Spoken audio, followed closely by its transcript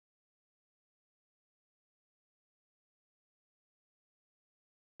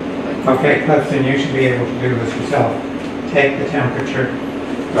Okay, Clifton, you should be able to do this yourself. Take the temperature.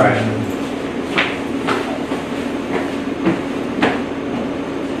 Right.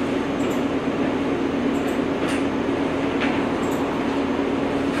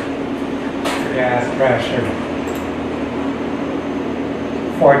 Gas pressure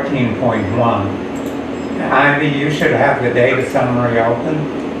 14.1. Ivy, you should have the data summary open.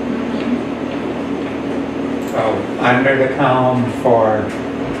 So under the column for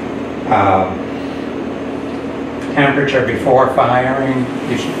temperature before firing,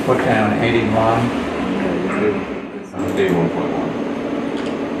 you should put down 81.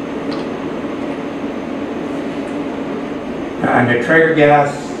 81.1. Under trigger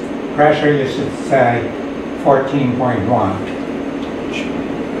gas pressure, you should say 14.1.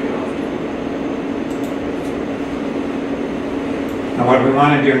 And what we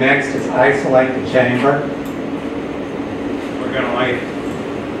want to do next is isolate the chamber. We're going to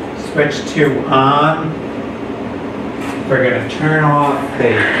switch to on. We're going to turn off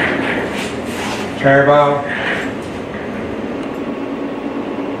the turbo.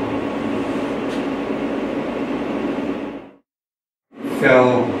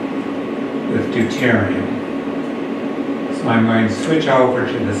 Fill with deuterium. So I'm going to switch over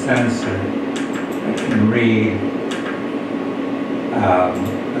to the sensor that can read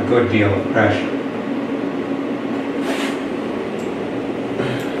a good deal of pressure.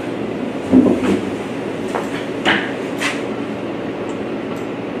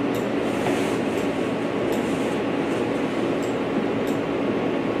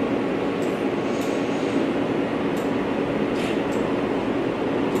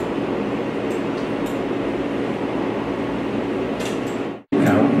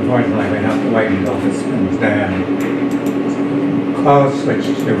 Unfortunately, we have to wait until this spins down. Close switch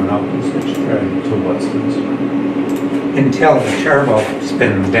 2 and open switch 3. To what spins? Until the turbo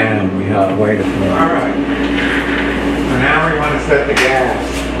spins down, we have to wait a minute. Alright. So now we want to set the gas.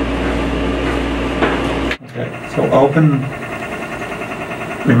 Okay, so open,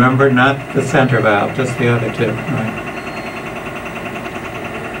 remember, not the center valve, just the other two, right?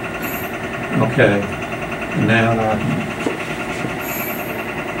 Okay, and now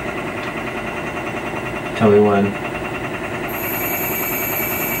Tell me when.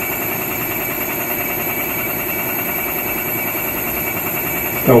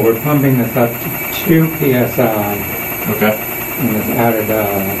 so we're pumping this up to 2 psi. Okay. And this outer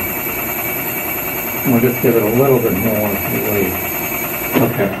dial. We'll just give it a little bit more if we wait.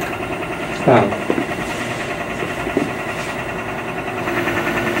 Okay. Stop.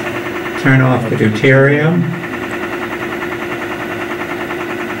 Turn off the deuterium.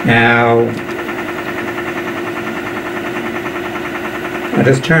 Now, I'll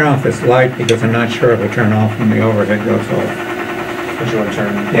just turn off this light because I'm not sure it will turn off when the overhead goes off. What you want to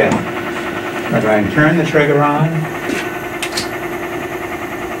turn? Yeah. I'll try and turn the trigger on.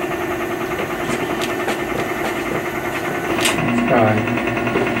 Let's try.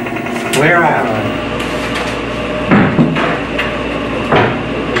 Clear out.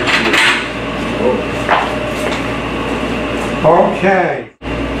 Okay.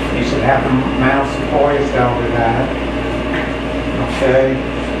 You should have the mouse poised over that. Okay.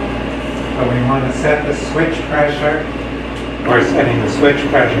 So we want to set the switch pressure. We're setting the switch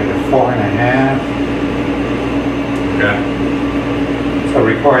pressure to 4.5. Okay. So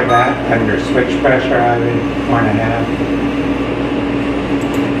record that under switch pressure, I mean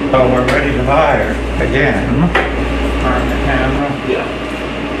 4.5. So we're ready to fire again. Turn the camera. Yeah.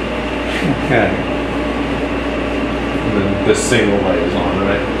 Okay. And then this single light is on,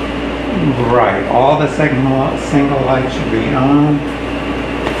 right? Right. All the single lights should be on.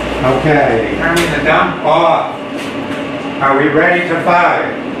 Okay. Turning the dump off. Are we ready to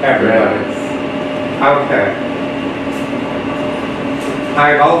fire? Everybody. Okay.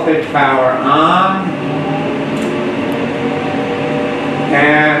 High voltage power on.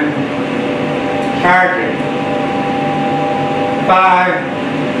 And charging. 5,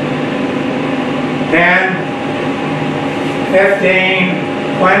 10, 15,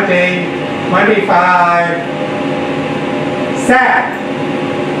 20, 25. Set.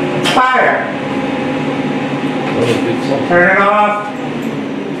 Fire. Turn it off.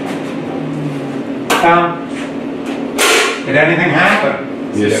 Did anything happen?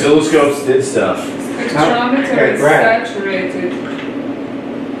 The oscilloscopes did stuff. Spectrometer is saturated.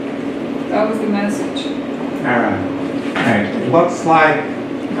 That was the message. Alright. Alright. It looks like.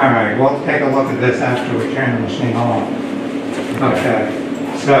 Alright, we'll take a look at this after we turn the machine off. Okay.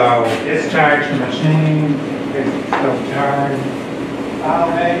 So, discharge the machine. It's still charged.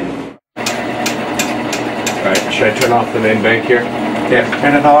 Alright, should I turn off the main bank here? Yes,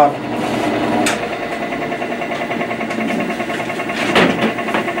 turn it off.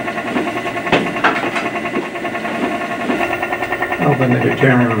 open the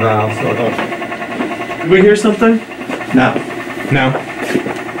deuterium valve so it'll... Did we hear something? No. No.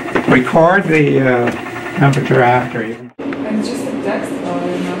 Record the temperature after you. And it's just a text file,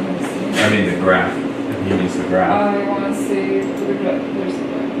 I'm not going to see it. I mean the graph. He needs the graph. I want to see the graph. There's the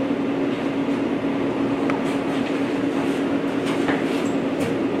graph.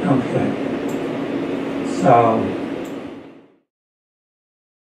 Okay. So